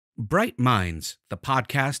Bright Minds, the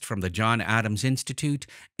podcast from the John Adams Institute,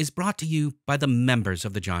 is brought to you by the members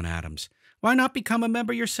of the John Adams. Why not become a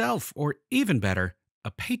member yourself, or even better,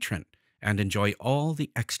 a patron, and enjoy all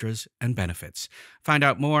the extras and benefits? Find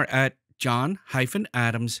out more at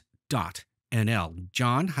john-adams.nl,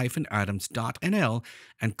 john-adams.nl,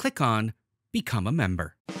 and click on Become a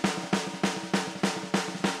Member.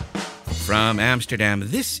 From Amsterdam,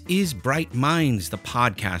 this is Bright Minds, the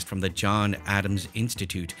podcast from the John Adams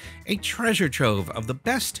Institute, a treasure trove of the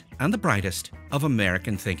best and the brightest of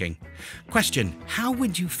American thinking. Question: how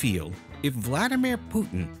would you feel if Vladimir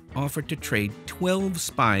Putin offered to trade 12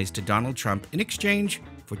 spies to Donald Trump in exchange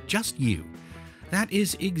for just you? That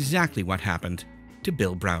is exactly what happened to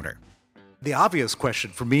Bill Browder. The obvious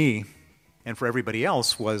question for me and for everybody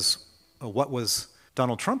else was, what was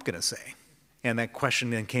Donald Trump going to say? And that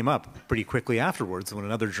question then came up pretty quickly afterwards when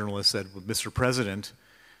another journalist said, well, Mr. President,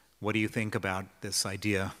 what do you think about this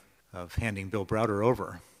idea of handing Bill Browder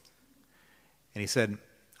over? And he said,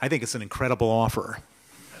 I think it's an incredible offer.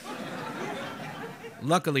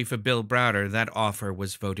 Luckily for Bill Browder, that offer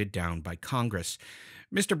was voted down by Congress.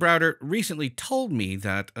 Mr. Browder recently told me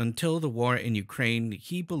that until the war in Ukraine,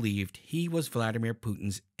 he believed he was Vladimir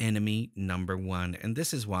Putin's enemy number one. And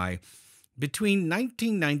this is why, between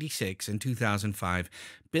 1996 and 2005,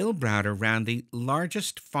 Bill Browder ran the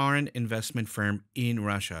largest foreign investment firm in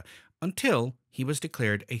Russia until he was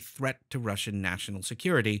declared a threat to Russian national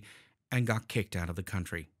security and got kicked out of the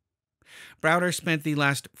country. Browder spent the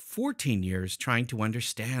last 14 years trying to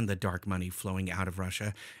understand the dark money flowing out of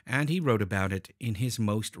Russia, and he wrote about it in his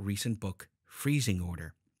most recent book, Freezing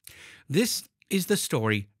Order. This is the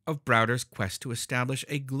story of Browder's quest to establish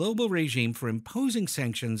a global regime for imposing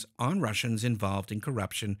sanctions on Russians involved in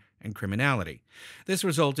corruption and criminality. This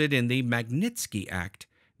resulted in the Magnitsky Act,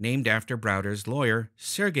 named after Browder's lawyer,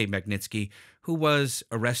 Sergei Magnitsky, who was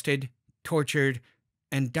arrested, tortured,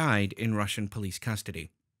 and died in Russian police custody.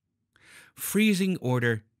 Freezing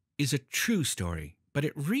Order is a true story, but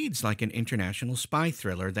it reads like an international spy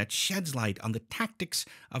thriller that sheds light on the tactics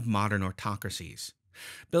of modern autocracies.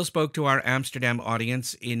 Bill spoke to our Amsterdam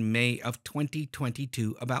audience in May of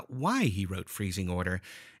 2022 about why he wrote Freezing Order,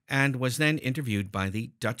 and was then interviewed by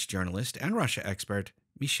the Dutch journalist and Russia expert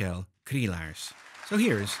Michel Krielaars. So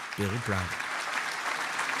here's Bill Browder.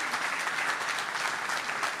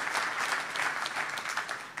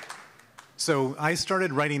 So I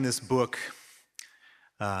started writing this book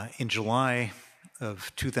in July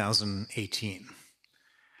of 2018.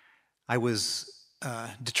 I was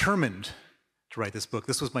determined to write this book.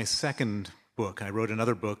 This was my second book. I wrote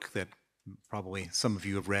another book that probably some of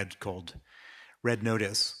you have read called Red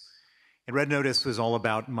Notice. And Red Notice was all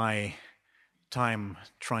about my time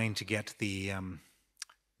trying to get the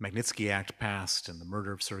Magnitsky Act passed and the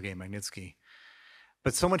murder of Sergei Magnitsky.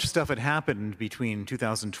 But so much stuff had happened between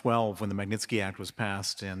 2012, when the Magnitsky Act was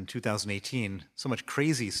passed, and 2018, so much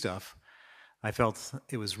crazy stuff, I felt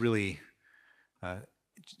it was really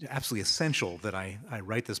absolutely essential that I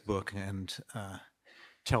write this book and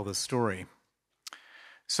tell this story.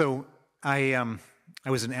 So I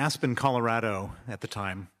was in Aspen, Colorado at the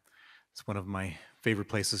time. It's one of my favorite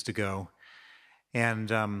places to go.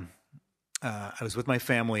 And I was with my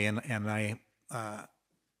family, and I'm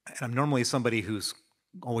normally somebody who's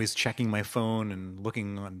always checking my phone and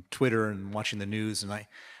looking on Twitter and watching the news. And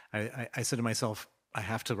I said to myself, I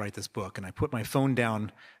have to write this book. And I put my phone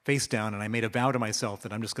down, face down, and I made a vow to myself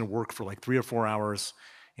that I'm just going to work for like 3 or 4 hours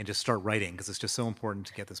and just start writing, because it's just so important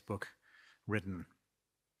to get this book written.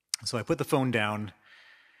 So I put the phone down,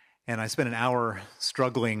 and I spent an hour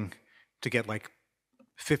struggling to get like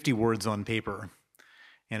 50 words on paper,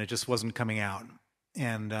 and it just wasn't coming out.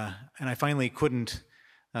 And I finally couldn't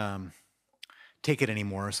take it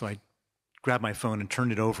anymore, so I grabbed my phone and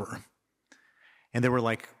turned it over. And there were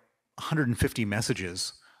like 150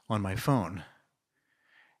 messages on my phone.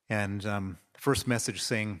 And the first message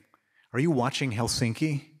saying, "Are you watching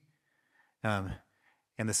Helsinki?" And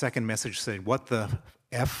the second message said, "What the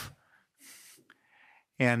F?"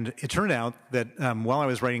 And it turned out that while I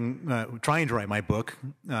was trying to write my book,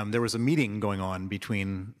 there was a meeting going on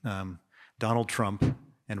between Donald Trump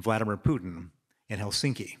and Vladimir Putin in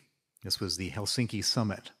Helsinki. This was the Helsinki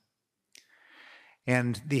Summit.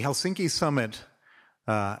 And the Helsinki Summit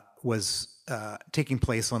was taking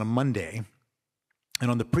place on a Monday. And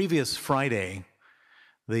on the previous Friday,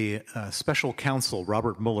 the special counsel,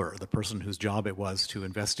 Robert Mueller, the person whose job it was to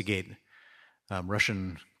investigate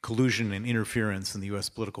Russian collusion and interference in the U.S.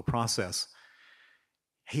 political process,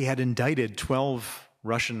 he had indicted 12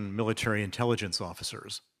 Russian military intelligence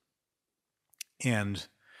officers. And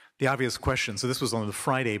the obvious question, so this was on the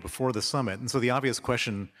Friday before the summit, and so the obvious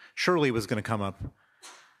question surely was going to come up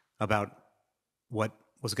about what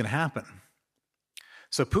was going to happen.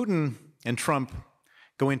 So Putin and Trump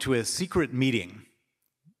go into a secret meeting,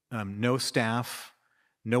 no staff,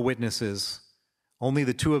 no witnesses, only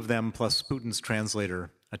the two of them plus Putin's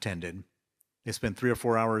translator attended. They spent 3 or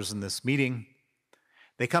 4 hours in this meeting.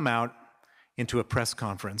 They come out into a press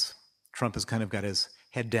conference. Trump has kind of got his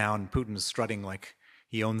head down. Putin is strutting like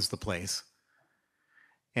he owns the place.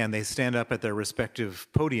 And they stand up at their respective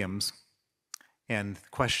podiums, and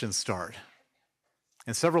questions start.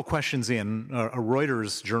 And several questions in, a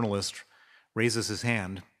Reuters journalist raises his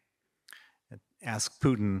hand and asks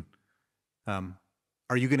Putin,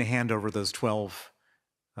 are you going to hand over those 12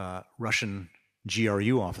 Russian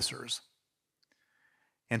GRU officers?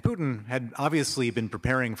 And Putin had obviously been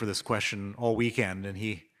preparing for this question all weekend, and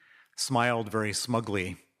he smiled very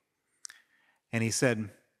smugly. And he said,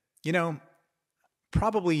 you know,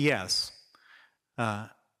 probably yes,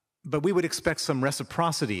 but we would expect some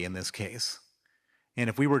reciprocity in this case. And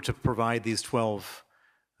if we were to provide these 12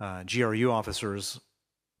 GRU officers,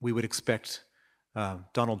 we would expect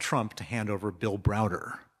Donald Trump to hand over Bill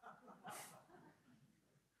Browder.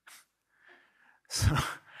 So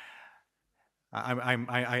I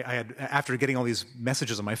had, after getting all these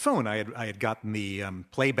messages on my phone, I had gotten the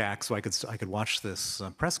playback so I could watch this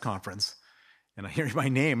press conference, and I hear my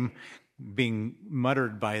name being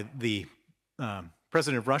muttered by the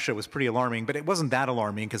president of Russia was pretty alarming, but it wasn't that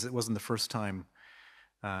alarming because it wasn't the first time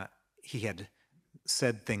he had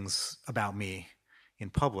said things about me in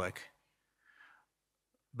public.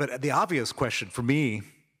 But the obvious question for me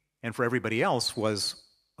and for everybody else was,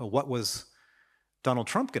 what was Donald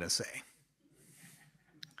Trump going to say?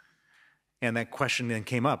 And that question then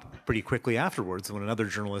came up pretty quickly afterwards when another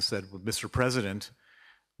journalist said, well, Mr. President,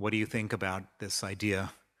 what do you think about this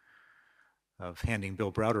idea of handing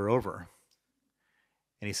Bill Browder over?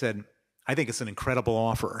 And he said, I think it's an incredible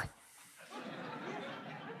offer.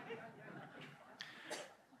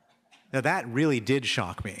 Now that really did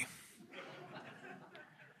shock me.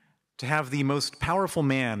 To have the most powerful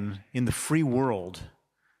man in the free world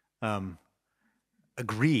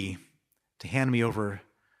agree to hand me over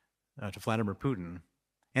to Vladimir Putin.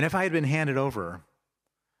 And if I had been handed over,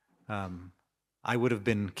 I would have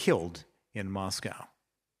been killed in Moscow.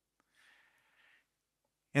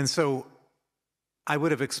 And so I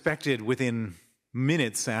would have expected within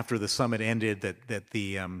minutes after the summit ended that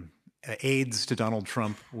the aides to Donald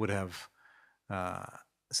Trump would have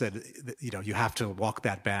said, you know, you have to walk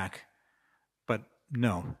that back. But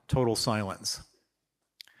no, total silence.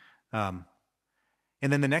 And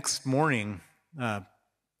then the next morning,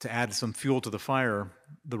 to add some fuel to the fire,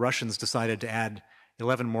 the Russians decided to add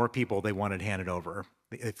 11 more people they wanted handed over.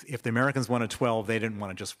 If the Americans wanted 12, they didn't want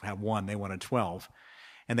to just have one, they wanted 12.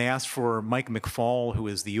 And they asked for Mike McFaul, who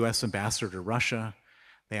is the U.S. ambassador to Russia.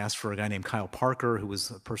 They asked for a guy named Kyle Parker, who was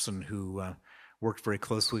a person who worked very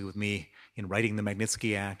closely with me in writing the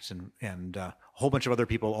Magnitsky Act, and a whole bunch of other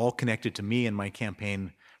people, all connected to me and my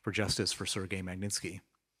campaign for justice for Sergei Magnitsky.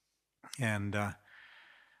 And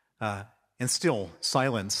still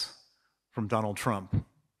silence from Donald Trump.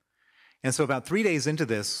 And so about 3 days into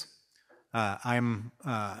this, and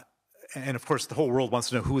of course the whole world wants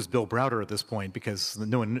to know who is Bill Browder at this point, because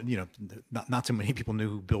no one, you know, not too many people knew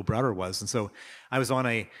who Bill Browder was. And so I was on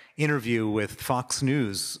a interview with Fox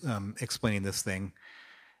News explaining this thing,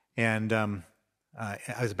 and I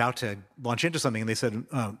was about to launch into something, and they said,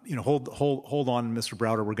 you know, hold on, Mr.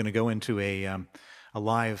 Browder, we're going to go into a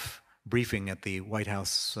live briefing at the White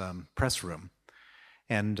House press room.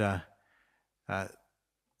 And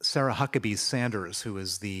Sarah Huckabee Sanders, who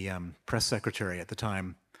was the press secretary at the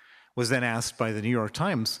time, was then asked by the New York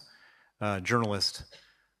Times journalist,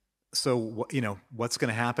 so, you know, what's going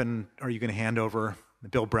to happen? Are you going to hand over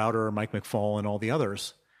Bill Browder, Mike McFaul, and all the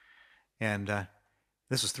others? And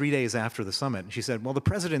this was 3 days after the summit. And she said, well, the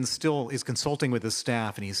president still is consulting with his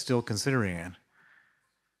staff, and he's still considering it.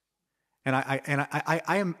 And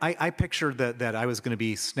I pictured that I was going to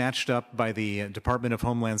be snatched up by the Department of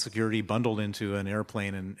Homeland Security, bundled into an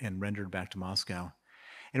airplane, and rendered back to Moscow.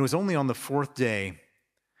 And it was only on the 4th day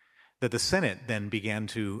that the Senate then began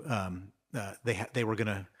to, they were going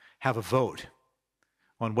to have a vote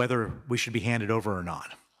on whether we should be handed over or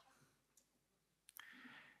not.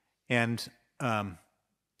 And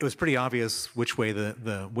it was pretty obvious which way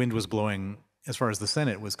the wind was blowing as far as the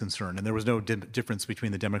Senate was concerned, and there was no difference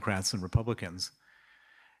between the Democrats and Republicans.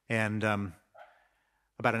 And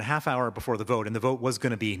about a half hour before the vote, and the vote was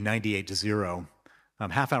going to be 98-0,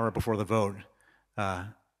 half hour before the vote,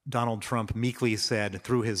 Donald Trump meekly said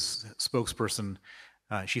through his spokesperson,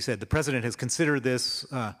 She said, the president has considered this,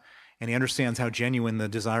 and he understands how genuine the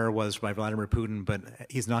desire was by Vladimir Putin, but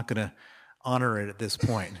he's not going to honor it at this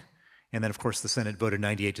point. And then, of course, the Senate voted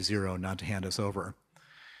 98-0 not to hand us over.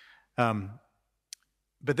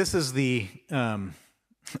 But this is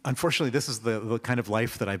unfortunately, this is the kind of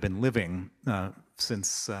life that I've been living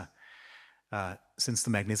since the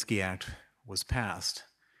Magnitsky Act was passed.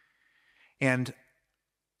 And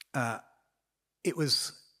it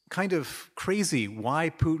was kind of crazy why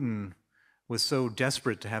Putin was so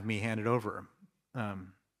desperate to have me handed over.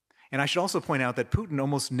 And I should also point out that Putin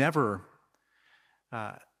almost never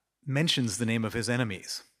mentions the name of his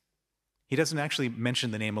enemies. He doesn't actually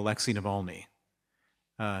mention the name Alexei Navalny.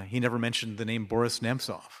 He never mentioned the name Boris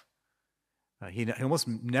Nemtsov. He almost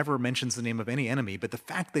never mentions the name of any enemy, but the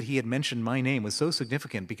fact that he had mentioned my name was so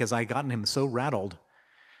significant because I had gotten him so rattled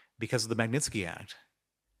because of the Magnitsky Act.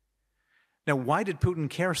 Now, why did Putin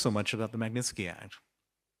care so much about the Magnitsky Act?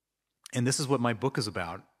 And this is what my book is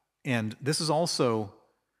about. And this is also,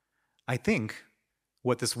 I think,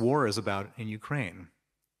 what this war is about in Ukraine.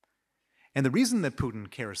 And the reason that Putin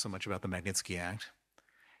cares so much about the Magnitsky Act,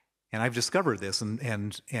 and I've discovered this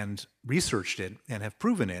and researched it and have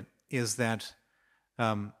proven it, is that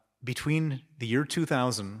between the year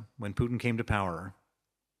 2000, when Putin came to power,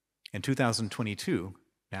 and 2022,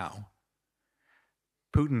 now,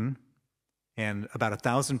 Putin and about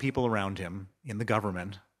 1,000 people around him in the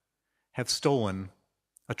government have stolen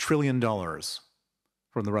 $1 trillion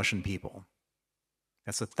from the Russian people.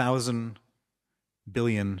 That's $1,000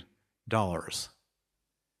 billion.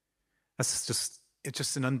 It's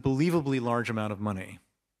just an unbelievably large amount of money.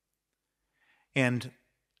 And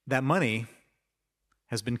that money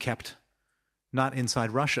has been kept not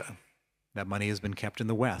inside Russia. That money has been kept in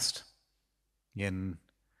the West, in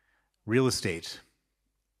real estate,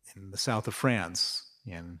 in the south of France,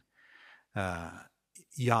 in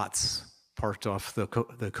yachts parked off the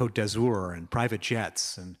Côte d'Azur, and private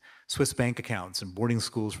jets, and Swiss bank accounts, and boarding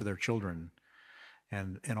schools for their children,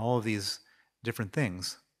 and all of these different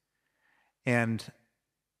things. And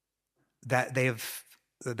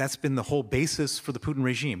that's been the whole basis for the Putin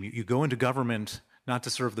regime. You go into government not to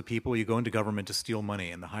serve the people, you go into government to steal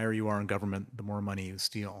money, and the higher you are in government, the more money you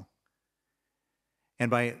steal.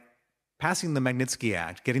 And by passing the Magnitsky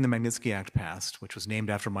Act, getting the Magnitsky Act passed, which was named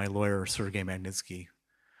after my lawyer, Sergei Magnitsky,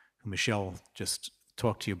 who Michelle just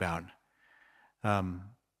talked to you about,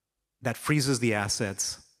 that freezes the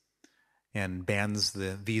assets and bans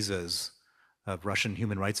the visas of Russian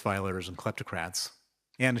human rights violators and kleptocrats,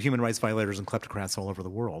 and human rights violators and kleptocrats all over the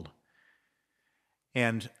world.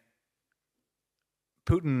 And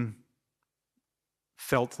Putin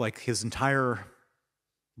felt like his entire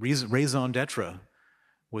raison d'etre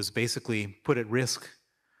was basically put at risk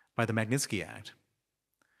by the Magnitsky Act.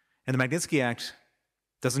 And the Magnitsky Act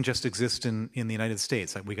doesn't just exist in the United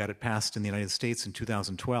States. We got it passed in the United States in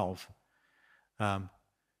 2012, but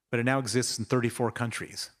it now exists in 34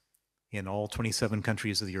 countries, in all 27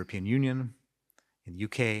 countries of the European Union, in the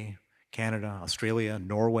UK, Canada, Australia,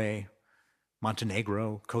 Norway,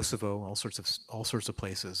 Montenegro, Kosovo, all sorts of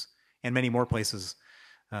places, and many more places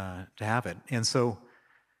to have it. And so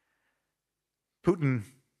Putin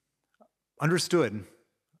understood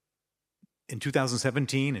in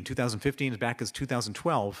 2017 and 2015, as back as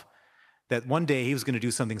 2012, that one day he was going to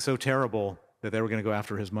do something so terrible that they were going to go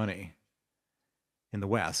after his money in the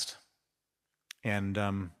West. And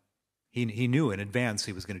he knew in advance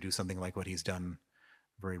he was going to do something like what he's done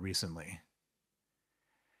very recently.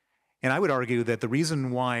 And I would argue that the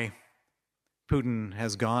reason why Putin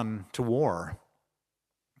has gone to war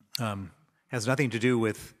has nothing to do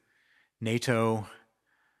with NATO,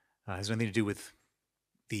 has nothing to do with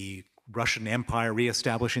the Russian Empire,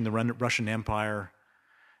 reestablishing the Russian Empire,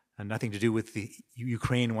 and nothing to do with the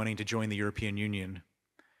Ukraine wanting to join the European Union.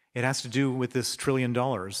 It has to do with this $1 trillion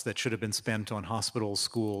that should have been spent on hospitals,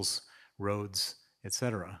 schools, roads,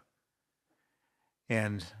 etc.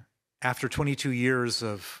 And after 22 years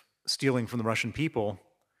of stealing from the Russian people,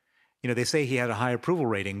 they say he had a high approval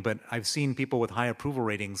rating, but I've seen people with high approval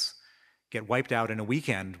ratings get wiped out in a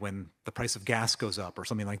weekend when the price of gas goes up or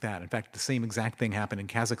something like that. In fact, the same exact thing happened in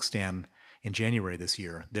Kazakhstan in January this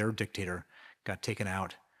year. Their dictator got taken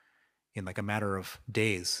out in like a matter of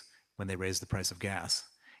days when they raised the price of gas.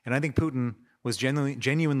 And I think Putin was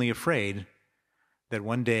genuinely afraid that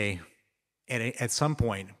one day, at some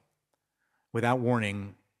point, without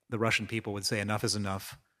warning, the Russian people would say enough is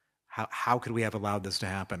enough. How could we have allowed this to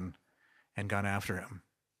happen, and gone after him?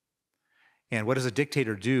 And what does a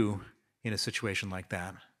dictator do in a situation like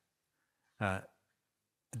that? A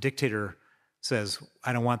dictator says,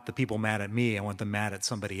 I don't want the people mad at me, I want them mad at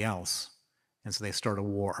somebody else. And so they start a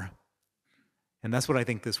war. And that's what I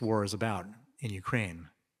think this war is about in Ukraine,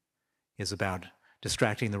 is about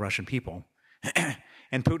distracting the Russian people.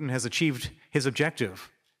 And Putin has achieved his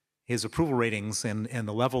objective. His approval ratings and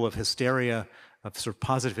the level of hysteria, of sort of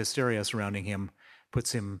positive hysteria surrounding him,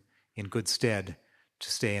 puts him in good stead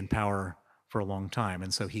to stay in power for a long time.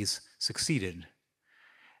 And so he's succeeded.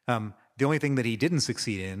 The only thing that he didn't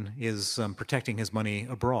succeed in is protecting his money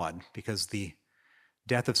abroad, because the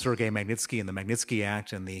death of Sergei Magnitsky and the Magnitsky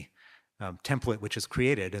Act and the template which is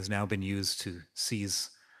created has now been used to seize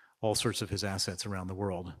all sorts of his assets around the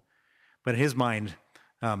world. But in his mind,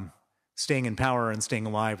 staying in power and staying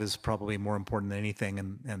alive is probably more important than anything,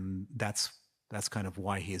 and that's kind of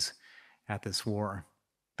why he's at this war.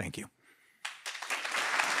 Thank you.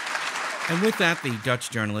 And with that, the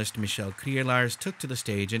Dutch journalist Michel Krielaars took to the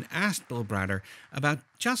stage and asked Bill Browder about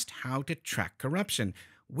just how to track corruption.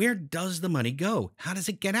 Where does the money go? How does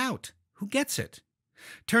it get out? Who gets it?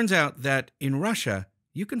 Turns out that in Russia,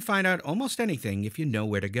 you can find out almost anything if you know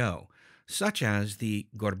where to go, such as the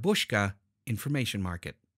Gorbushka information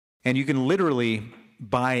market. And you can literally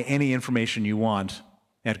buy any information you want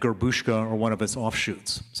at Gorbushka or one of its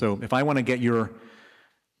offshoots. So if I want to get your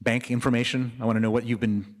bank information, I want to know what you've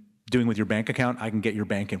been doing with your bank account, I can get your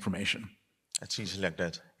bank information. It's easy like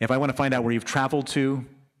that. If I want to find out where you've traveled to,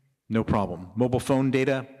 no problem. Mobile phone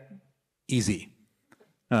data, easy.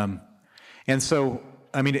 And so,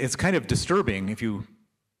 I mean, it's kind of disturbing if you're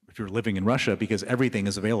living in Russia, because everything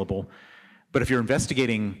is available. But if you're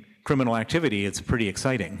investigating criminal activity, it's pretty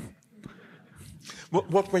exciting.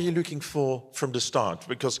 What were you looking for from the start?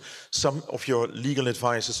 Because some of your legal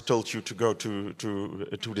advisors told you to go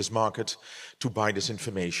to this market to buy this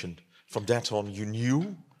information. From that on, you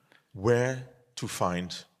knew where to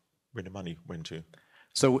find where the money went to.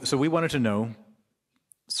 So we wanted to know,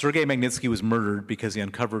 Sergei Magnitsky was murdered because he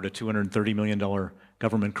uncovered a $230 million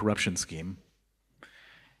government corruption scheme.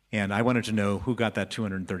 And I wanted to know who got that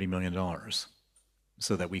 $230 million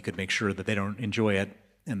so that we could make sure that they don't enjoy it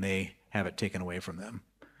and they have it taken away from them.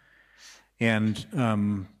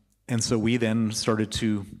 And so we then started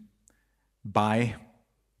to buy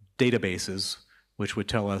databases which would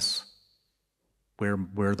tell us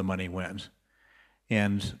where the money went.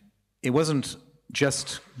 And it wasn't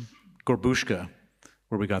just Gorbushka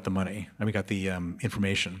where we got the money, and we got the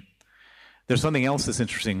information. There's something else that's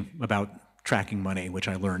interesting about tracking money, which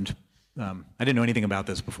I learned. I didn't know anything about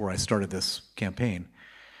this before I started this campaign,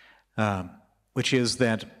 which is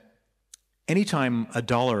that anytime a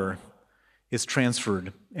dollar is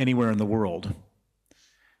transferred anywhere in the world,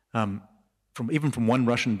 even from one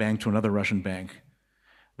Russian bank to another Russian bank,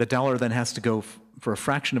 the dollar then has to go for a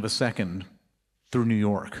fraction of a second through New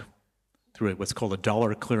York, through what's called a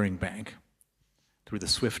dollar clearing bank, through the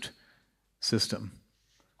SWIFT system.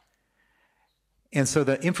 And so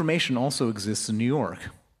the information also exists in New York.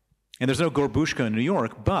 And there's no Gorbushka in New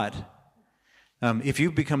York, but if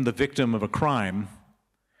you've become the victim of a crime,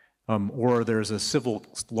 or there's a civil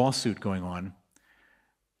lawsuit going on,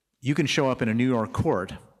 you can show up in a New York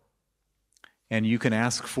court and you can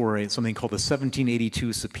ask for something called the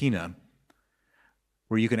 1782 subpoena,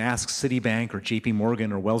 where you can ask Citibank or JP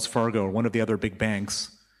Morgan or Wells Fargo or one of the other big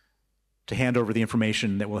banks to hand over the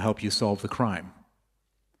information that will help you solve the crime.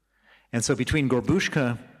 And so between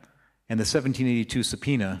Gorbushka and the 1782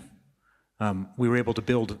 subpoena, we were able to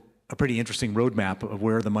build a pretty interesting roadmap of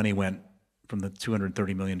where the money went from the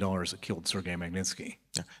 $230 million that killed Sergei Magnitsky.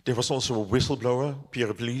 Yeah. There was also a whistleblower,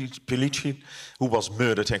 Pierre Pellicci, who was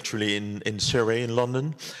murdered actually in Surrey in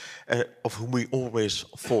London, of whom we always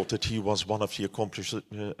thought that he was one of the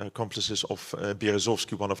accomplices of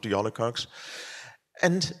Berezovsky, one of the oligarchs.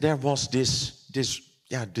 And there was this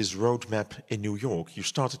roadmap in New York. You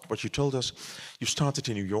started, what you told us, you started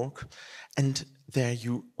in New York, and there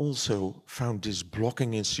you also found these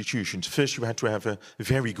blocking institutions. First you had to have a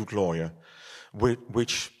very good lawyer,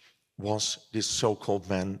 which was this so-called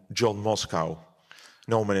man, John Moscow,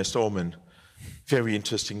 known as Omen. Very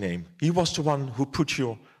interesting name. He was the one who put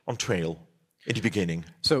you on trail in the beginning.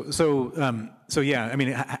 So yeah, I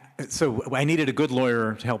mean, so I needed a good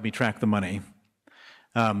lawyer to help me track the money.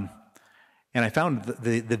 And I found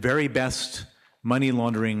the very best money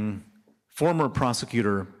laundering former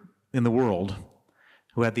prosecutor in the world,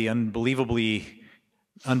 who had the unbelievable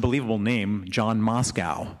name John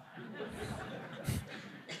Moscow.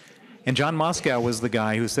 And John Moscow was the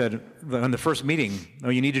guy who said in the first meeting, "Oh,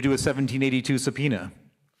 you need to do a 1782 subpoena."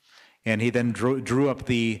 And he then drew up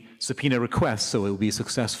the subpoena request so it would be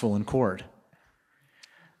successful in court.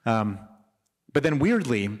 But then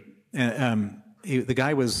weirdly, the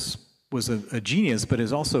guy was a genius, but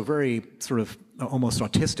is also very sort of almost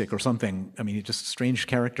autistic or something. I mean, he's just a strange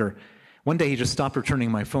character. One day he just stopped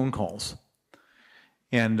returning my phone calls.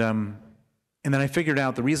 And then I figured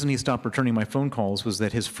out the reason he stopped returning my phone calls was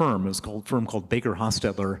that his firm, it was a firm called Baker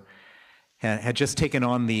Hostetler, had just taken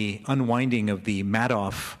on the unwinding of the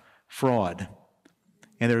Madoff fraud.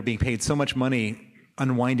 And they were being paid so much money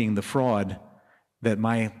unwinding the fraud that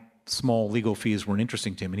my small legal fees weren't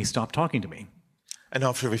interesting to him, and he stopped talking to me. And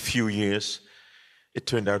after a few years, it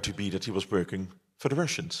turned out to be that he was working for the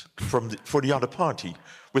Russians, for the other party,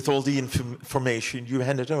 with all the information you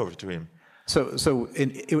handed over to him. So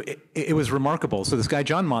it was remarkable. So this guy,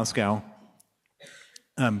 John Moscow,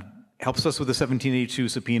 helps us with the 1782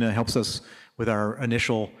 subpoena, helps us with our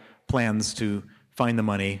initial plans to find the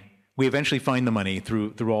money. We eventually find the money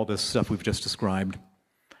through all this stuff we've just described.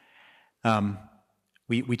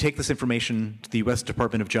 We take this information to the U.S.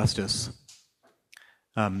 Department of Justice.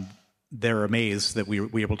 They're amazed that we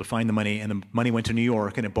were able to find the money, and the money went to New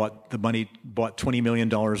York, and bought $20 million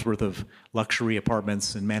worth of luxury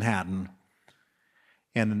apartments in Manhattan.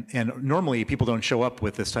 And normally people don't show up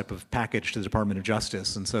with this type of package to the Department of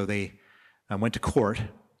Justice, and so they went to court,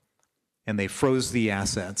 and they froze the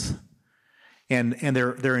assets. And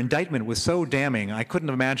their indictment was so damning, I couldn't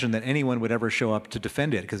imagine that anyone would ever show up to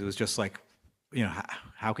defend it, because it was just like, you know,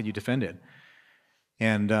 how could you defend it?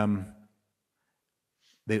 And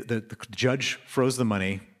the judge froze the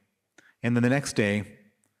money, and then the next day,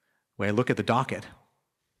 when I look at the docket,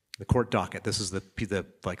 the court docket, this is the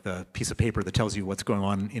piece of paper that tells you what's going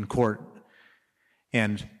on in court.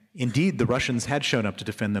 And indeed, the Russians had shown up to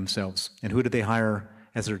defend themselves. And who did they hire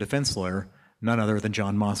as their defense lawyer? None other than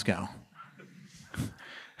John Moscow.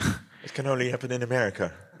 It can only happen in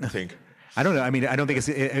America, I think. I don't know. I mean, I don't think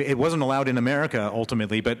it wasn't allowed in America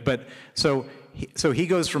ultimately. But so he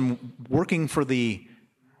goes from working for the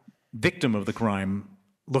victim of the crime,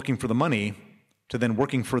 looking for the money, to then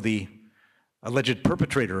working for the alleged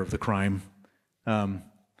perpetrator of the crime. And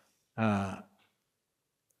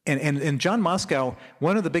John Moscow,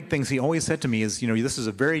 one of the big things he always said to me is, you know, this is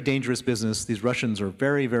a very dangerous business. These Russians are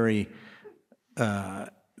very, very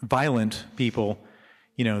violent people.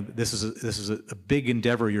 You know, this is a big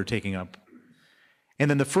endeavor you're taking up. And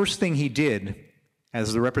then the first thing he did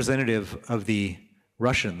as the representative of the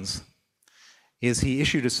Russians is he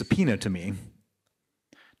issued a subpoena to me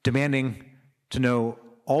demanding to know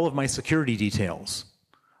all of my security details,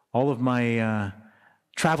 all of my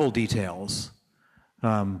travel details,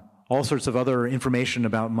 all sorts of other information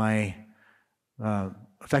about my,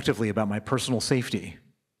 effectively about my personal safety,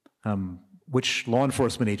 which law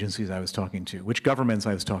enforcement agencies I was talking to, which governments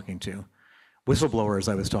I was talking to,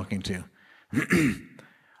 whistleblowers I was talking to.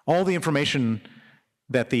 All the information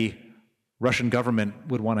that the Russian government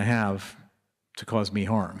would want to have to cause me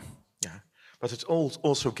harm. Yeah, but it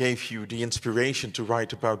also gave you the inspiration to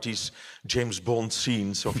write about these James Bond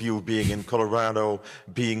scenes of you being in Colorado,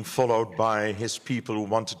 being followed by his people who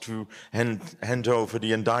wanted to hand over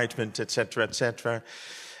the indictment, etc., etc.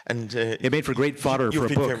 And it made for great fodder for a book.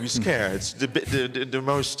 You've been very scared. It's the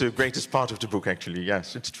most greatest part of the book, actually.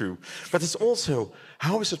 Yes, it's true. But it's also,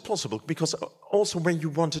 how is it possible? Because also when you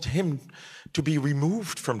wanted him to be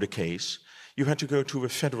removed from the case, you had to go to a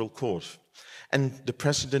federal court. And the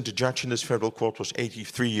president, the judge in this federal court was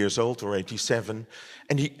 83 years old or 87,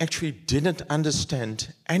 and he actually didn't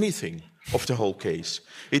understand anything of the whole case.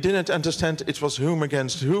 He didn't understand it was whom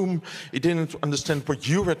against whom. He didn't understand what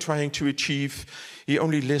you were trying to achieve. He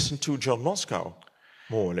only listened to John Moscow,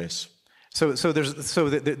 more or less. So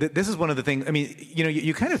this is one of the things. I mean, you know,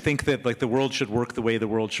 you kind of think that like the world should work the way the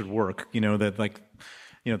world should work. You know, that like,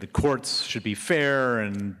 you know, the courts should be fair,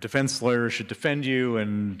 and defense lawyers should defend you,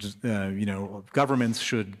 and you know, governments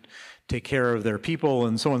should take care of their people,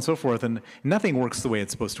 and so on and so forth. And nothing works the way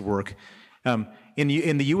it's supposed to work. In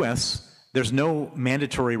the U.S., there's no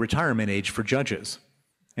mandatory retirement age for judges,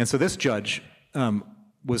 and so this judge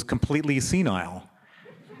was completely senile.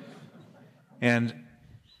 And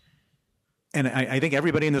I think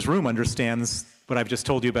everybody in this room understands what I've just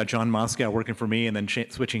told you about John Moscow working for me and then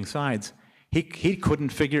switching sides. He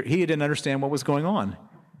didn't understand what was going on.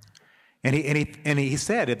 And he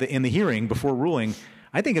said in the hearing before ruling,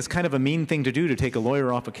 I think it's kind of a mean thing to do to take a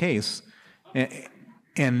lawyer off a case,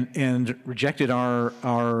 and rejected our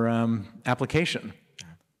application.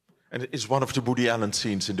 And it is one of the Woody Allen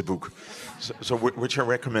scenes in the book, which I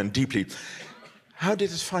recommend deeply. How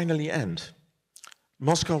did it finally end?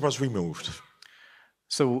 Moscow was removed.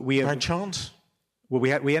 So by chance? Well,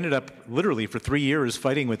 we ended up literally for 3 years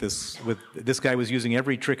fighting with this guy was using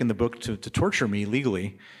every trick in the book to torture me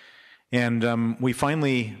legally, and we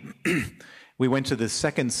finally we went to the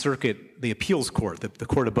Second Circuit, the appeals court, the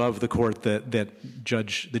court above the court that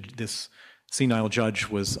this senile judge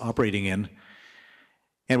was operating in.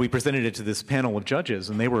 And we presented it to this panel of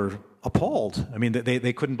judges, and they were appalled. I mean,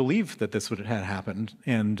 they couldn't believe that this had happened.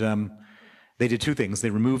 And they did two things.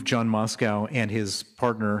 They removed John Moscow and his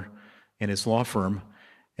partner and his law firm,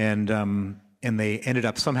 and they ended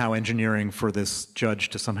up somehow engineering for this judge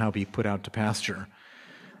to somehow be put out to pasture.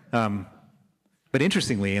 But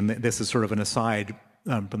interestingly, and this is sort of an aside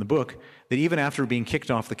from the book, that even after being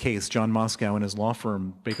kicked off the case, John Moscow and his law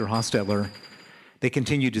firm, Baker Hostetler, they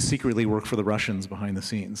continued to secretly work for the Russians behind the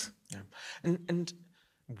scenes. Yeah. And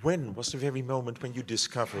when was the very moment when you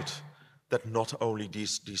discovered that not only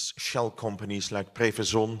these shell companies like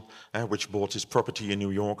Prevezon, which bought his property in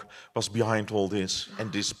New York, was behind all this,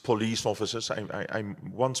 and these police officers? I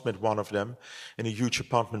once met one of them in a huge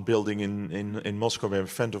apartment building in Moscow where a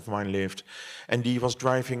friend of mine lived, and he was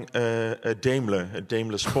driving a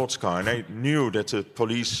Daimler sports car, and I knew that the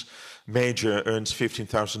police major earns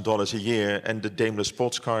 $15,000 a year, and the Daimler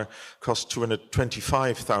sports car cost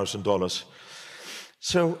 $225,000.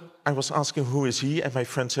 So I was asking, who is he? And my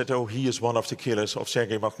friend said, oh, he is one of the killers of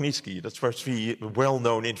Sergei Magnitsky. That's supposed to be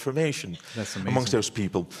well-known information amongst those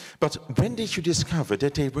people. But when did you discover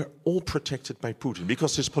that they were all protected by Putin?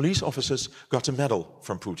 Because these police officers got a medal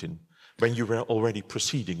from Putin when you were already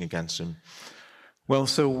proceeding against him. Well,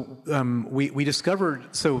 so we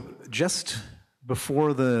discovered, so just before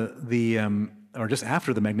or just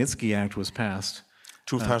after the Magnitsky Act was passed.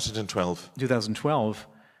 2012. 2012.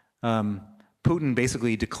 Putin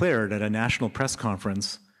basically declared at a national press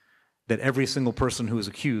conference that every single person who was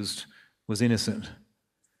accused was innocent,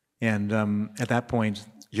 and at that point,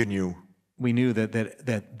 you knew. We knew that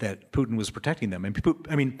Putin was protecting them. And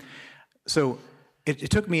I mean, so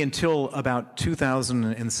it took me until about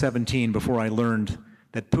 2017 before I learned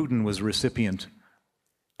that Putin was a recipient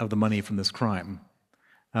of the money from this crime.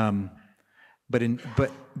 But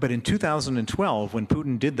in 2012, when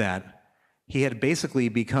Putin did that, he had basically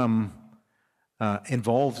become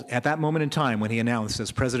involved at that moment in time when he announced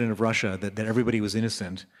as president of Russia that everybody was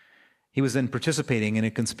innocent. He was then participating in a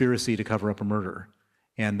conspiracy to cover up a murder.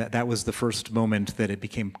 And that was the first moment that it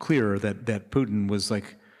became clear that Putin was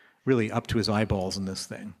like really up to his eyeballs in this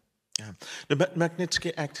thing. Yeah. The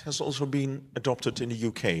Magnitsky Act has also been adopted in the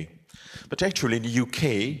UK. But actually in the UK,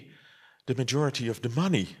 the majority of the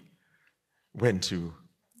money went to.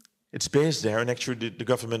 It's based there, and actually the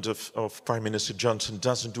government of Prime Minister Johnson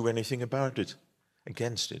doesn't do anything about it.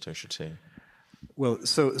 Against it, I should say. Well,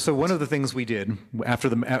 so one of the things we did after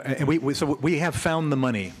we have found the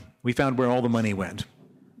money. We found where all the money went,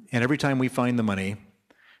 and every time we find the money,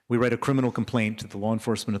 we write a criminal complaint to the law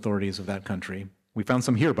enforcement authorities of that country. We found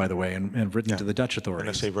some here, by the way, and written to the Dutch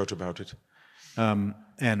authorities. And they wrote about it.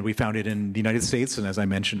 And we found it in the United States, and as I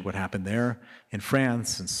mentioned, what happened there, in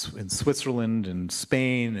France, in Switzerland, in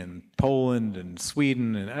Spain, in Poland, and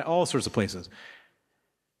Sweden, and all sorts of places.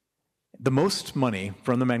 The most money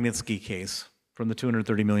from the Magnitsky case, from the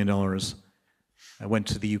 $230 million, went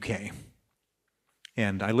to the UK.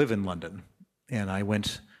 And I live in London, and I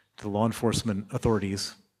went to the law enforcement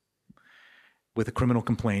authorities with a criminal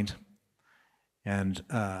complaint, and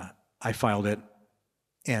I filed it.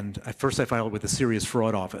 And first I filed it with the Serious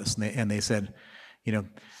Fraud Office, and they said, you know,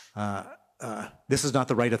 this is not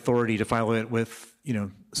the right authority to file it with, you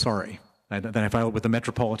know, sorry. Then I filed it with the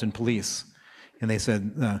Metropolitan Police, and they said,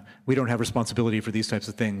 we don't have responsibility for these types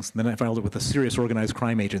of things. And then I filed it with the Serious Organized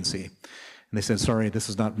Crime Agency, and they said, sorry, this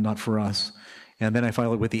is not for us. And then I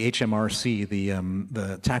filed it with the HMRC,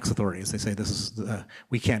 the tax authorities. They say this is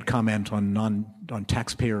we can't comment on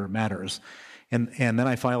taxpayer matters. And then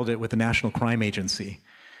I filed it with the National Crime Agency,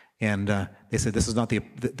 and they said this is not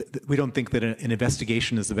we don't think that an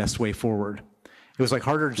investigation is the best way forward. It was like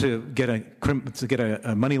harder to get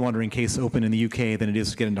a money laundering case open in the UK than it is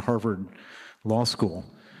to get into Harvard Law School.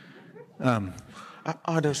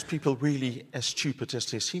 Are those people really as stupid as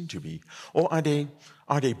they seem to be? Or are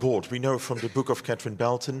they bored? We know from the book of Catherine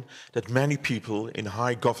Belton that many people in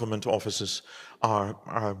high government offices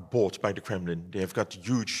are bought by the Kremlin. They have got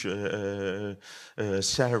huge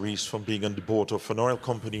salaries from being on the board of an oil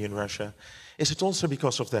company in Russia. Is it also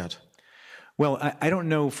because of that? Well, I don't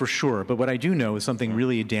know for sure, but what I do know is something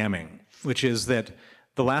really damning, which is that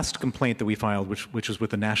the last complaint that we filed, which was with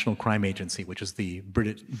the National Crime Agency, which is the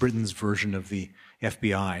Britain's version of the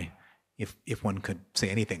FBI, if one could say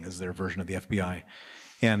anything is their version of the FBI.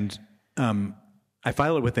 And I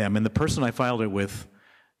filed it with them, and the person I filed it with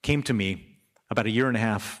came to me about 1.5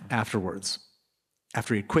 years afterwards,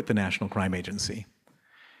 after he quit the National Crime Agency.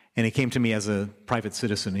 And he came to me as a private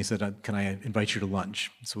citizen. He said, can I invite you to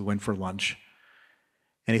lunch? So we went for lunch.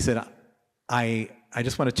 And he said, I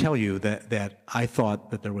just want to tell you that I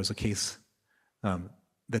thought that there was a case,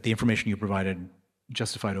 that the information you provided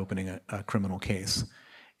justified opening a criminal case.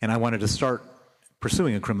 And I wanted to start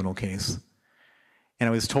pursuing a criminal case. And I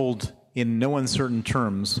was told in no uncertain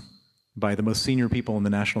terms by the most senior people in the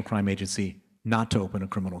National Crime Agency not to open a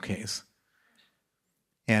criminal case.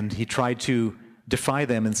 And he tried to defy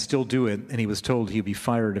them and still do it, and he was told he'd be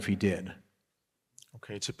fired if he did.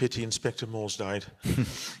 Okay, it's a pity Inspector Morse died.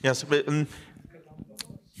 Yes, but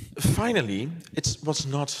finally, it was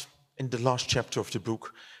not, in the last chapter of the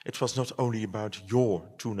book, it was not only about your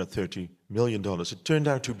 $230 million. It turned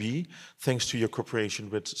out to be, thanks to your cooperation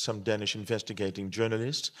with some Danish investigating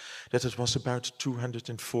journalists, that it was about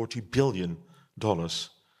 $240 billion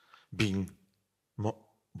being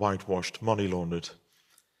whitewashed, money laundered.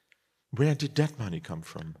 Where did that money come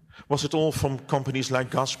from? Was it all from companies like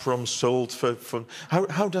Gazprom sold for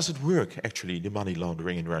how does it work, actually, the money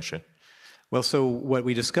laundering in Russia? Well, so what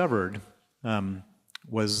we discovered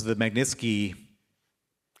was the Magnitsky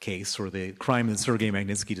case, or the crime that Sergei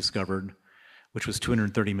Magnitsky discovered, which was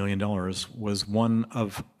 $230 million, was one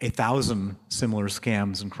of 1,000 similar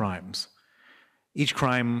scams and crimes. Each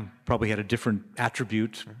crime probably had a different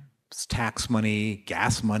attribute: tax money,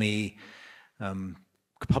 gas money,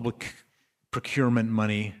 public procurement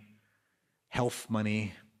money, health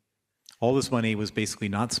money. All this money was basically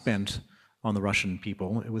not spent on the Russian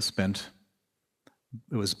people. It was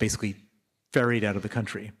basically ferried out of the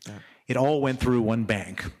country. Yeah. It all went through one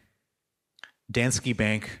bank, Danske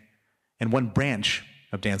Bank, and one branch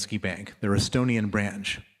of Danske Bank, their Estonian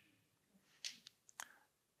branch.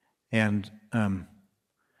 And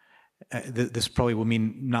this probably will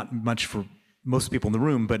mean not much for most people in the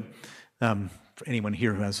room, but for anyone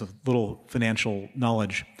here who has a little financial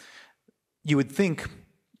knowledge, you would think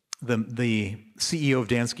the CEO of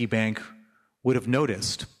Danske Bank would have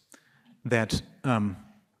noticed that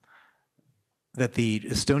that the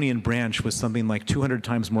Estonian branch was something like 200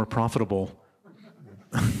 times more profitable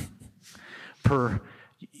per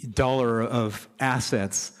dollar of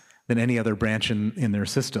assets than any other branch in their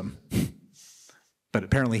system. But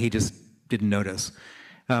apparently he just didn't notice.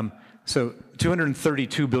 So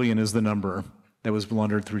 232 billion is the number that was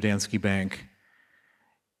laundered through Danske Bank.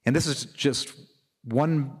 And this is just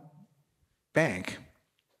one bank.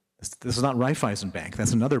 This is not Raiffeisen Bank.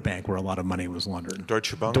 That's another bank where a lot of money was laundered.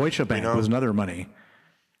 Deutsche Bank. Deutsche Bank was another money.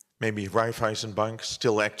 Maybe Raiffeisen Bank,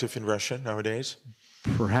 still active in Russia nowadays?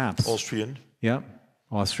 Perhaps. Austrian. Yeah,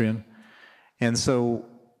 Austrian. And so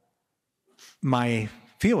my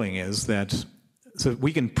feeling is that, so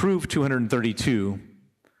we can prove 232,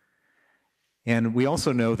 and we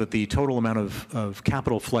also know that the total amount of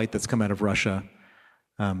capital flight that's come out of Russia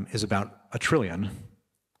is about $1 trillion.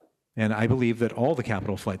 And I believe that all the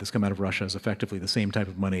capital flight that's come out of Russia is effectively the same type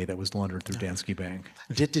of money that was laundered through Danske Bank.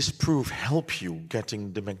 Did this proof help you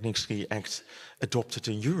getting the Magnitsky Act adopted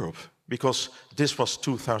in Europe? Because this was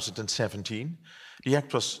 2017. The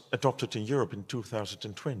act was adopted in Europe in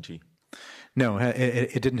 2020. No,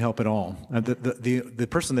 it didn't help at all. The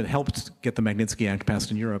person that helped get the Magnitsky Act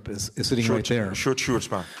passed in Europe is sitting right there. Sjoerd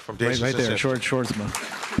Sjoerdsma from D66. Right there, Sjoerd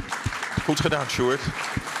Sjoerdsma. Goed gedaan, Sjoerd.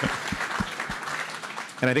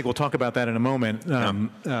 And I think we'll talk about that in a moment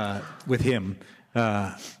with him.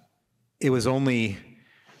 It was only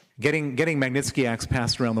getting Magnitsky Acts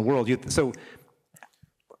passed around the world. So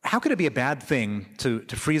how could it be a bad thing to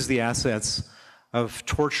freeze the assets of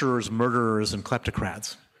torturers, murderers, and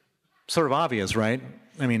kleptocrats? Sort of obvious, right?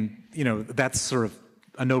 I mean, you know, that's sort of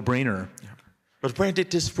a no-brainer. Yeah. But where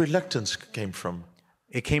did this reluctance came from?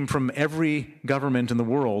 It came from every government in the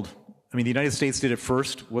world. I mean, the United States did it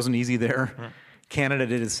first. It wasn't easy there. Canada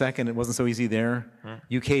did it second. It wasn't so easy there.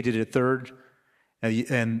 UK did it third.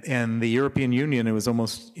 And the European Union, it was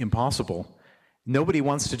almost impossible. Nobody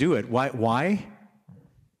wants to do it. Why?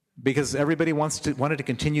 Because everybody wanted to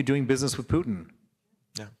continue doing business with Putin.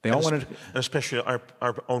 Yeah. They all wanted, especially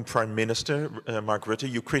our own Prime Minister, Mark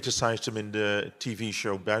Rutte. You criticized him in the TV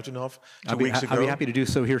show Buitenhof 2 weeks ago. I'd be happy to do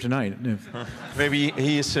so here tonight. Maybe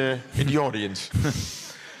he is in the audience.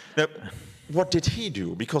 Now, what did he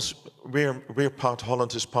do? Because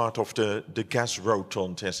Holland is part of the gas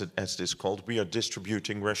rotonde, as it is called. We are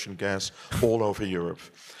distributing Russian gas all over Europe.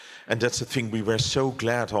 And that's the thing we were so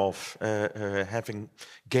glad of, having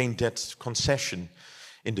gained that concession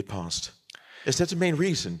in the past. Is that the main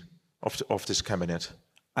reason of this cabinet?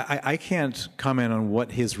 I can't comment on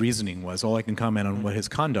what his reasoning was. All I can comment on what his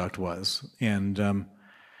conduct was. And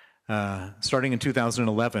starting in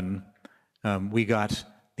 2011, we got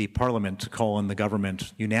the parliament to call on the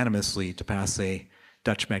government unanimously to pass a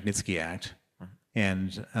Dutch Magnitsky Act.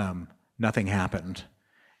 And nothing happened.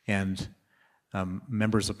 And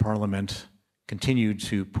members of parliament continued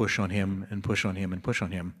to push on him and push on him and push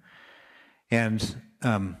on him. And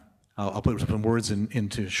I'll put some words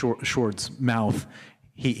into Short's mouth.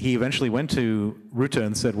 He eventually went to Rutte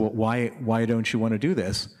and said, well, why don't you want to do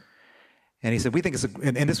this? And he said, we think it's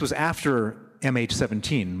and this was after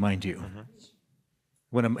MH17, mind you.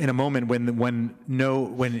 Mm-hmm. In a moment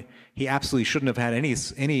when he absolutely shouldn't have had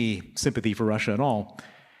any sympathy for Russia at all.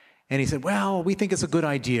 And he said, well, we think it's a good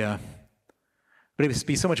idea, but it would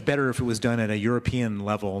be so much better if it was done at a European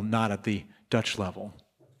level, not at the Dutch level.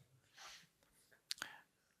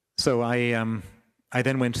 So I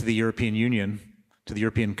then went to the European Union, to the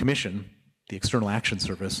European Commission, the External Action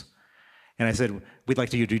Service, and I said, we'd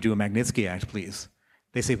like you to do a Magnitsky Act, please.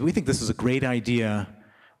 They say, we think this is a great idea,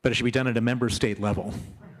 but it should be done at a member state level.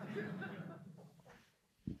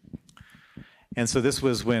 And so this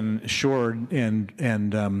was when Shore and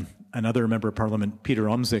another member of parliament, Peter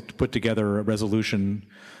Omtzigt, put together a resolution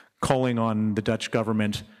calling on the Dutch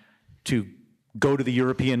government to go to the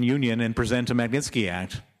European Union and present a Magnitsky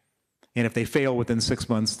Act. And if they fail within 6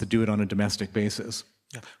 months, to do it on a domestic basis.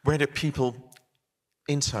 Yeah. Were there people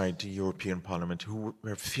inside the European Parliament who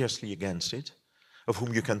were fiercely against it, of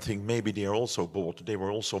whom you can think maybe they were also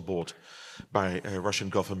bought by Russian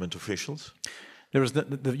government officials? There was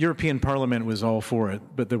the European Parliament was all for it,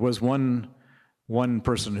 but there was one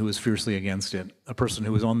person who was fiercely against it, a person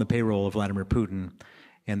who was on the payroll of Vladimir Putin,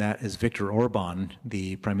 and that is Viktor Orban,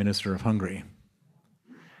 the Prime Minister of Hungary.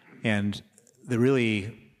 And the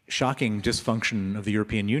really shocking dysfunction of the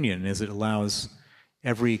European Union is it allows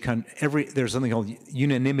there's something called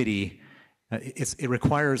unanimity. It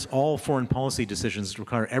requires all foreign policy decisions to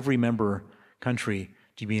require every member country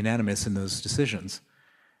to be unanimous in those decisions.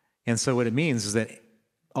 And so what it means is that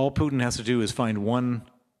all Putin has to do is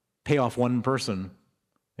pay off one person,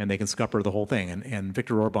 and they can scupper the whole thing. And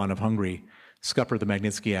Viktor Orban of Hungary scuppered the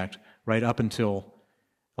Magnitsky Act right up until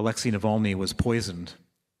Alexei Navalny was poisoned.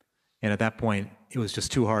 And at that point, it was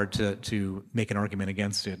just too hard to make an argument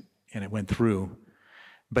against it, and it went through.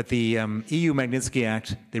 But the EU Magnitsky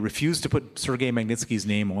Act, they refused to put Sergei Magnitsky's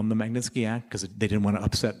name on the Magnitsky Act because they didn't want to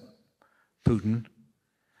upset Putin.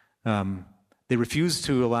 They refused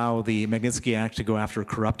to allow the Magnitsky Act to go after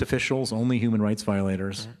corrupt officials, only human rights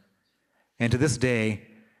violators. Mm-hmm. And to this day,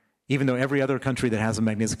 even though every other country that has a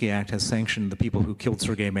Magnitsky Act has sanctioned the people who killed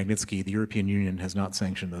Sergei Magnitsky, the European Union has not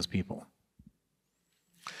sanctioned those people.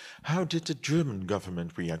 How did the German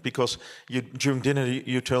government react? Because during dinner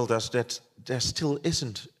you told us that there still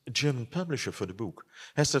isn't a German publisher for the book.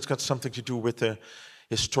 Has that got something to do with the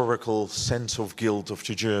historical sense of guilt of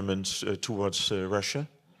the Germans towards Russia?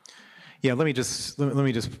 Yeah, let me just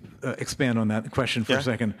expand on that question for a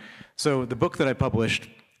second. So the book that I published,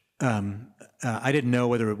 I didn't know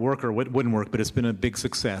whether it would work or wouldn't work, but it's been a big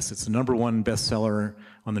success. It's the #1 bestseller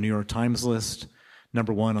on the New York Times list,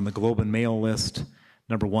 #1 on the Globe and Mail list,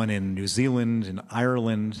 #1 in New Zealand, in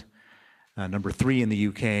Ireland, #3 in the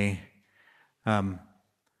UK,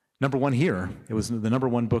 #1 here. It was the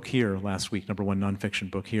 #1 book here last week, #1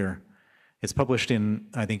 nonfiction book here. It's published in,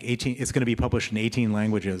 I think, it's going to be published in 18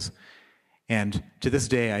 languages. And to this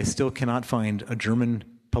day, I still cannot find a German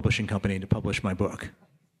publishing company to publish my book.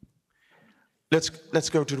 Let's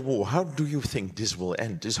go to the war. How do you think this will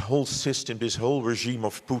end? This whole system, this whole regime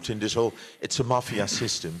of Putin, it's a mafia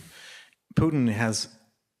system. Putin has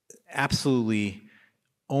absolutely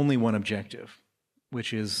only one objective,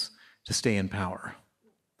 which is to stay in power.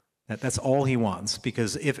 That's all he wants,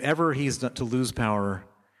 because if ever he's to lose power,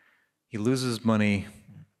 he loses money,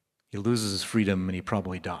 he loses his freedom, and he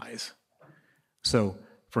probably dies. So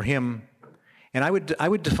for him, and I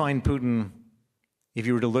would define Putin, if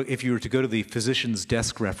you were to go to the physician's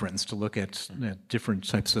desk reference to look at different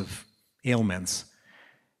types of ailments,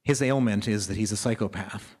 his ailment is that he's a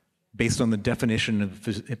psychopath, based on the definition of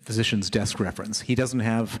physician's desk reference. He doesn't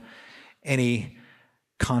have any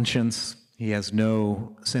conscience. He has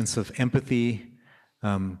no sense of empathy.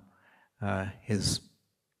 His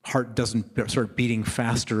heart doesn't start beating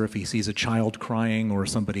faster if he sees a child crying or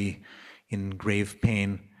somebody in grave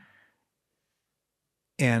pain.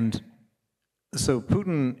 And so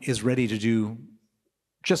Putin is ready to do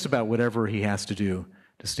just about whatever he has to do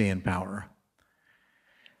to stay in power.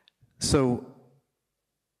 So,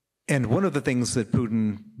 and one of the things that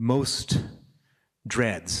Putin most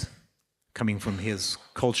dreads, coming from his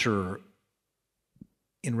culture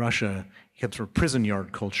in Russia, he comes from a prison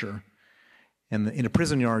yard culture. And in a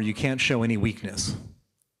prison yard, you can't show any weakness.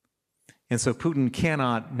 And so Putin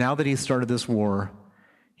cannot, now that he's started this war,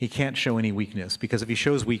 he can't show any weakness, because if he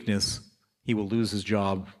shows weakness, he will lose his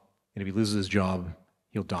job, and if he loses his job,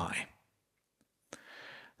 he'll die.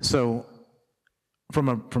 So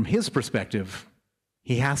from his perspective,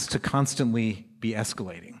 he has to constantly be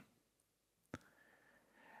escalating.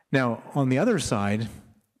 Now, on the other side,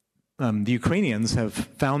 the Ukrainians have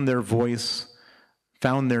found their voice,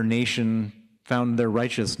 found their nation, found their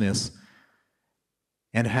righteousness,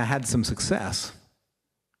 and had some success.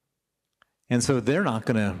 And so they're not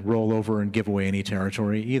going to roll over and give away any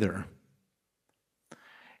territory either.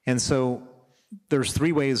 And so there's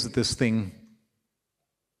three ways that this thing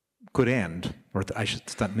could end, or I should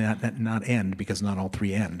not end, because not all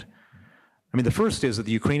three end. I mean, the first is that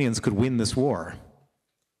the Ukrainians could win this war.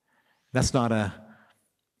 That's not an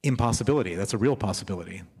impossibility. That's a real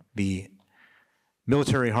possibility. The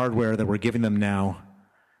military hardware that we're giving them now,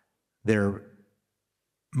 their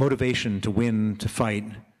motivation to win, to fight,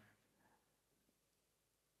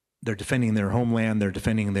 they're defending their homeland, they're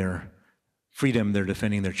defending their freedom, they're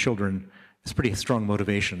defending their children. It's pretty strong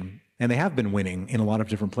motivation. And they have been winning in a lot of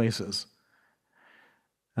different places.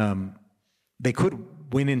 They could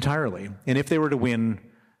win entirely. And if they were to win,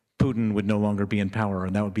 Putin would no longer be in power,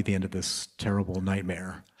 and that would be the end of this terrible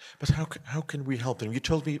nightmare. But how can we help them? You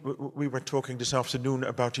told me, we were talking this afternoon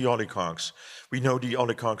about the oligarchs. We know the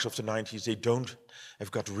oligarchs of the 90s, they don't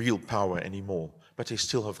have got real power anymore, but they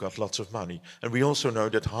still have got lots of money. And we also know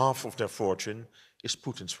that half of their fortune is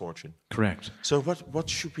Putin's fortune. Correct. So what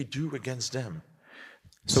should we do against them?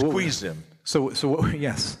 Squeeze them.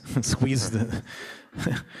 Yes, squeeze the.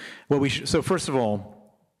 So first of all,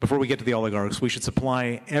 before we get to the oligarchs, we should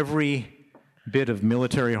supply every bit of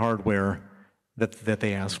military hardware that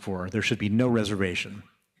they ask for. There should be no reservation,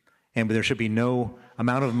 and there should be no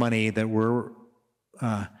amount of money that we're.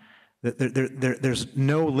 There's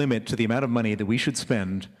no limit to the amount of money that we should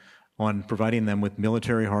spend on providing them with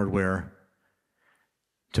military hardware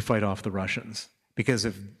to fight off the Russians. Because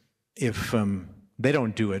if they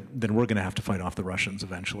don't do it, then we're going to have to fight off the Russians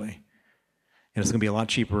eventually. And it's going to be a lot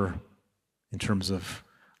cheaper in terms of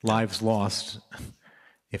lives lost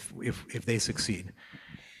if they succeed.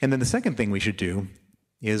 And then the second thing we should do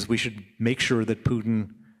is we should make sure that Putin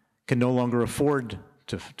can no longer afford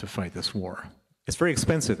to fight this war. It's very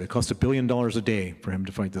expensive. It costs $1 billion a day for him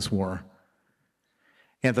to fight this war.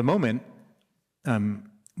 And at the moment,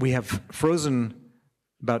 we have frozen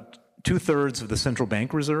about 2/3 of the central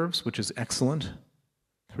bank reserves, which is excellent,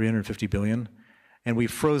 $350 billion. And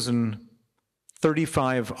we've frozen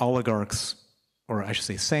 35 oligarchs, or I should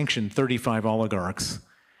say sanctioned 35 oligarchs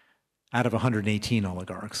out of 118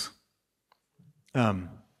 oligarchs. And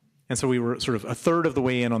so we were sort of 1/3 of the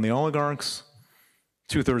way in on the oligarchs,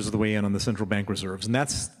 2/3 of the way in on the central bank reserves. And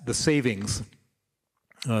that's the savings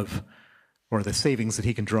or the savings that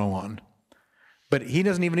he can draw on. But he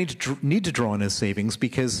doesn't even need to draw on his savings,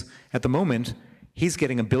 because at the moment, he's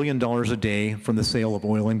getting $1 billion a day from the sale of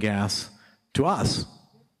oil and gas to us.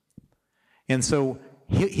 And so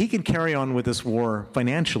he can carry on with this war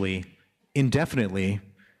financially indefinitely,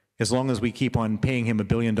 as long as we keep on paying him $1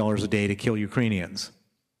 billion a day to kill Ukrainians.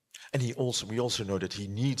 And we also know that he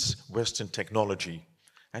needs Western technology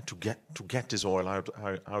to get this oil out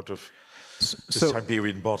of the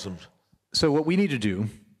Siberian bottom. So what we need to do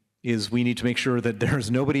is we need to make sure that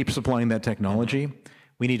there's nobody supplying that technology.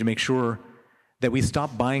 We need to make sure that we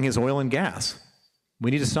stop buying his oil and gas.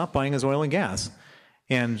 We need to stop buying his oil and gas.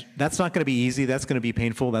 And that's not going to be easy. That's going to be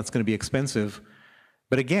painful. That's going to be expensive.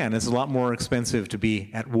 But again, it's a lot more expensive to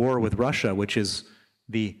be at war with Russia, which is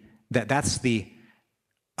that's the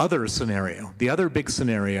other scenario. The other big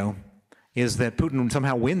scenario is that Putin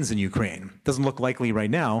somehow wins in Ukraine. Doesn't look likely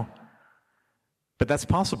right now, but that's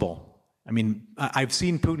possible. I mean, I've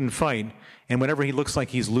seen Putin fight, and whenever he looks like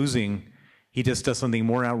he's losing, he just does something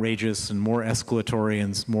more outrageous and more escalatory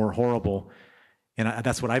and more horrible. And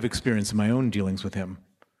that's what I've experienced in my own dealings with him.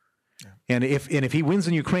 Yeah. And if he wins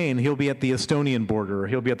in Ukraine, he'll be at the Estonian border, or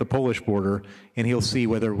he'll be at the Polish border, and he'll see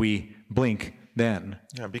whether we blink then.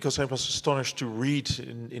 Yeah, because I was astonished to read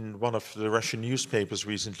in one of the Russian newspapers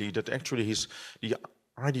recently that actually the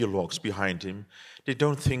ideologues behind him, they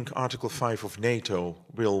don't think Article 5 of NATO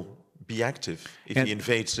will be active if he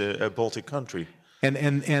invades a Baltic country.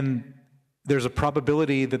 And there's a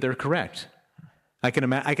probability that they're correct. I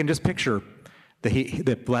can just picture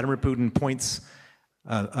that Vladimir Putin points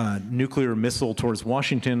a nuclear missile towards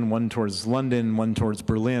Washington, one towards London, one towards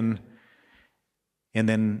Berlin, and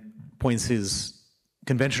then points his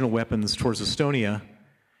conventional weapons towards Estonia.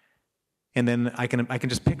 And then I can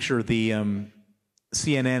just picture the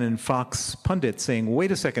CNN and Fox pundits saying,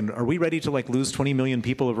 "Wait a second, are we ready to lose 20 million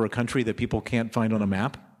people over a country that people can't find on a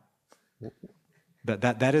map?"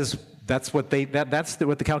 That's what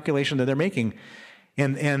the calculation that they're making,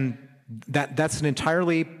 and that's an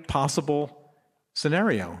entirely possible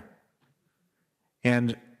scenario.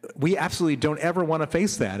 And we absolutely don't ever want to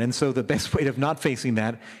face that. And so the best way of not facing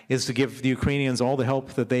that is to give the Ukrainians all the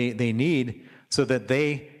help that they need so that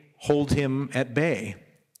they hold him at bay.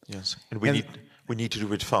 Yes, and we need to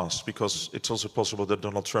do it fast, because it's also possible that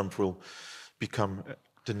Donald Trump will become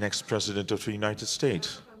the next president of the United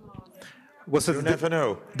States. Well, so you never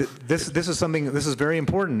know. This is very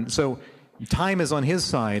important. So time is on his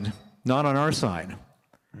side, not on our side.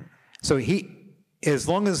 So as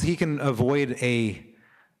long as he can avoid a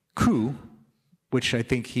coup, which I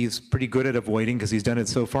think he's pretty good at avoiding because he's done it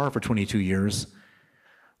so far for 22 years,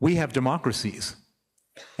 we have democracies.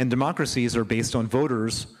 And democracies are based on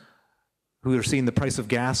voters who are seeing the price of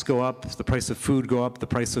gas go up, the price of food go up, the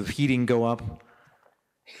price of heating go up,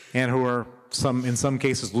 and who are in some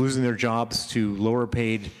cases losing their jobs to lower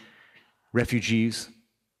paid refugees.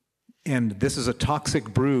 And this is a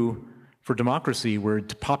toxic brew for democracy where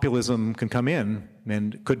populism can come in,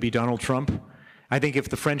 and it could be Donald Trump. I think if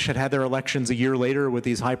the French had had their elections a year later with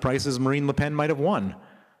these high prices, Marine Le Pen might have won.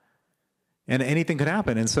 And anything could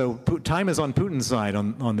happen. And so time is on Putin's side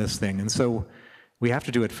on this thing. And so we have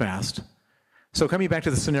to do it fast. So coming back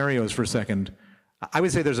to the scenarios for a second, I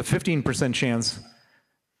would say there's a 15% chance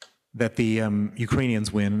that the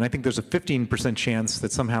Ukrainians win. And I think there's a 15% chance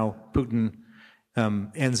that somehow Putin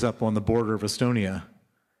ends up on the border of Estonia.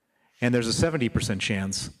 And there's a 70%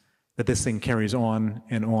 chance that this thing carries on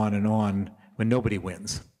and on and on when nobody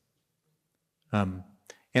wins. And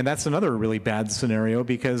that's another really bad scenario,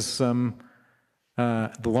 because the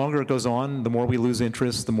longer it goes on, the more we lose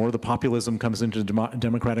interest, the more the populism comes into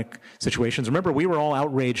democratic situations. Remember, we were all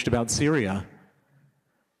outraged about Syria.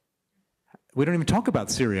 We don't even talk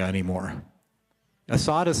about Syria anymore.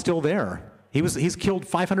 Assad is still there. He's killed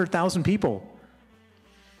 500,000 people.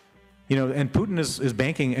 And Putin is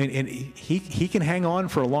banking, and he can hang on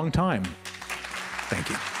for a long time. Thank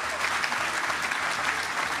you.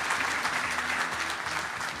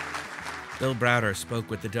 Bill Browder spoke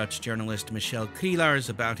with the Dutch journalist Michel Krielaars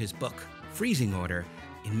about his book, Freezing Order,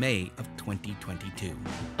 in May of 2022.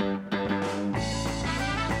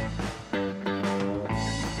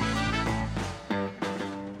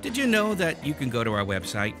 Did you know that you can go to our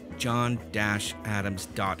website,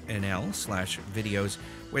 john-adams.nl/videos,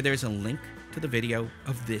 where there's a link to the video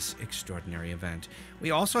of this extraordinary event. We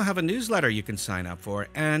also have a newsletter you can sign up for,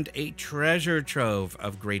 and a treasure trove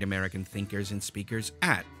of great American thinkers and speakers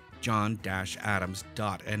at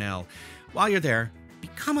john-adams.nl. While you're there,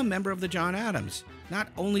 become a member of the John Adams. Not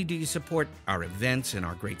only do you support our events and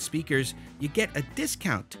our great speakers, you get a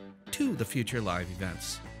discount to the future live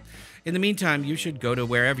events. In the meantime, you should go to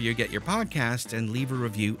wherever you get your podcast and leave a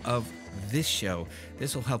review of this show.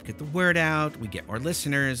 This will help get the word out. We get more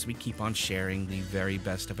listeners. We keep on sharing the very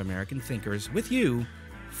best of American thinkers with you,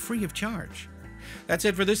 free of charge. That's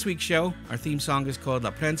it for this week's show. Our theme song is called La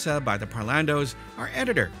Prensa by the Parlandos. Our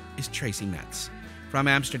editor is Tracy Metz. From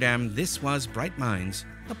Amsterdam, this was Bright Minds,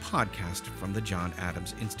 a podcast from the John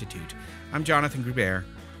Adams Institute. I'm Jonathan Gruber.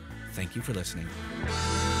 Thank you for listening.